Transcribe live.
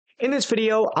In this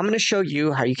video, I'm going to show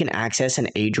you how you can access an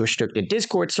age-restricted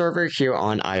Discord server here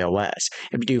on iOS.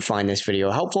 If you do find this video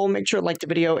helpful, make sure to like the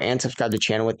video and subscribe to the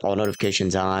channel with all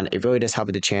notifications on. It really does help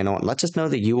with the channel and lets us know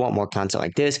that you want more content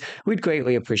like this. We'd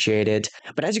greatly appreciate it.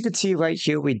 But as you can see right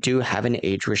here, we do have an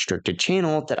age-restricted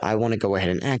channel that I want to go ahead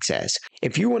and access.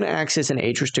 If you want to access an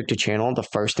age-restricted channel, the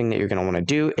first thing that you're going to want to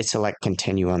do is select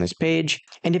continue on this page.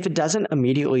 And if it doesn't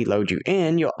immediately load you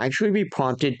in, you'll actually be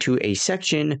prompted to a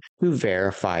section to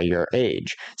verify your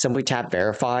age. Simply tap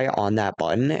verify on that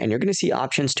button and you're going to see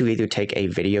options to either take a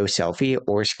video selfie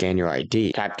or scan your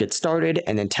ID. Tap get started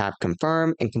and then tap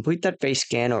confirm and complete that face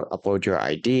scan or upload your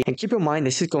ID. And keep in mind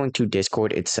this is going to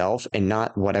Discord itself and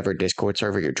not whatever Discord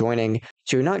server you're joining.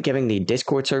 So you're not giving the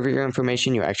Discord server your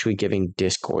information, you're actually giving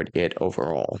Discord it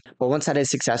overall. But once that is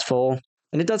successful,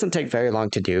 and it doesn't take very long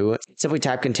to do, simply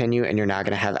tap continue and you're now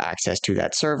going to have access to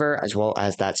that server as well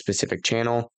as that specific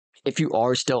channel. If you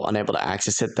are still unable to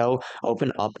access it though,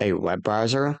 open up a web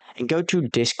browser and go to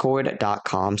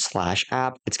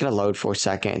discord.com/app. It's going to load for a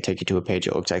second and take you to a page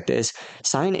that looks like this.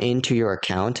 Sign into your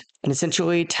account and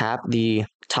essentially tap the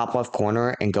top left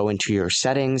corner and go into your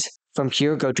settings. From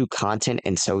here, go to content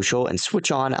and social and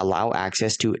switch on allow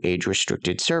access to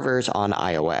age-restricted servers on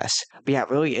iOS. But yeah, it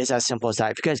really is as simple as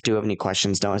that. If you guys do have any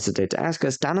questions, don't hesitate to ask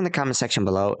us down in the comment section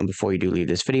below. And before you do leave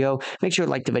this video, make sure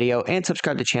to like the video and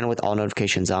subscribe to the channel with all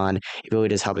notifications on. It really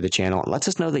does help with the channel and lets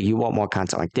us know that you want more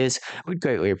content like this. We'd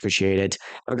greatly appreciate it.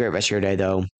 Have a great rest of your day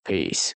though. Peace.